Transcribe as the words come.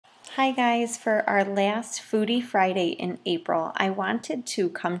Hi guys, for our last Foodie Friday in April, I wanted to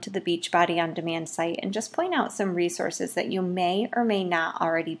come to the Beachbody On Demand site and just point out some resources that you may or may not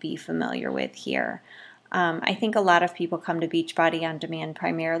already be familiar with here. I think a lot of people come to Beachbody On Demand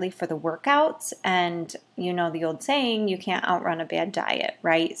primarily for the workouts, and you know the old saying, you can't outrun a bad diet,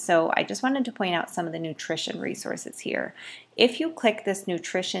 right? So I just wanted to point out some of the nutrition resources here. If you click this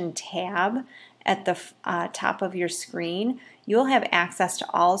nutrition tab at the top of your screen, you'll have access to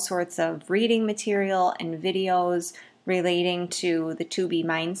all sorts of reading material and videos relating to the 2B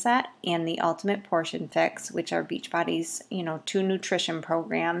mindset and the ultimate portion fix, which are Beachbody's, two nutrition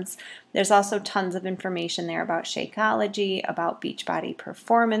programs. There's also tons of information there about Shakeology, about Beachbody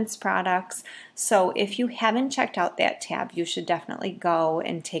performance products. So if you haven't checked out that tab, you should definitely go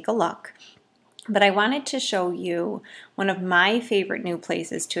and take a look. But I wanted to show you one of my favorite new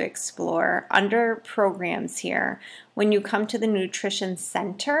places to explore under programs here. When you come to the Nutrition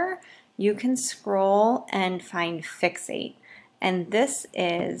Center, you can scroll and find Fixate. And this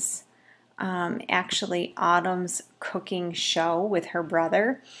is actually Autumn's cooking show with her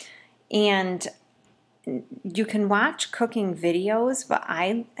brother. And you can watch cooking videos, but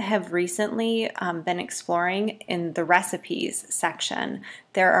I have recently been exploring in the recipes section.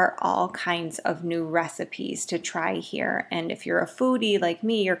 There are all kinds of new recipes to try here, and if you're a foodie like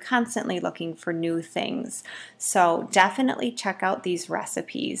me, you're constantly looking for new things. So definitely check out these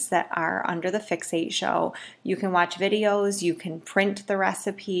recipes that are under the Fixate show. You can watch videos, you can print the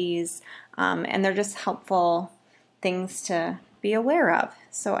recipes, and they're just helpful things to be aware of.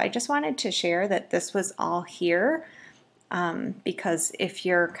 So I just wanted to share that this was all here because if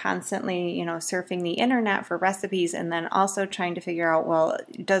you're constantly, surfing the internet for recipes and then also trying to figure out, well,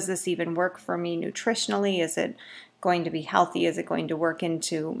 does this even work for me nutritionally? Is it going to be healthy? Is it going to work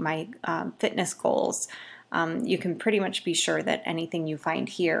into my fitness goals? You can pretty much be sure that anything you find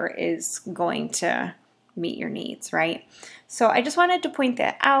here is going to meet your needs, right? So I just wanted to point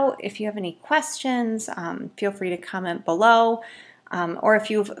that out. If you have any questions, feel free to comment below. Or if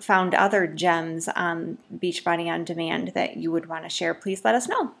you've found other gems on Beachbody On Demand that you would want to share, please let us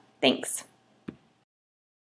know. Thanks.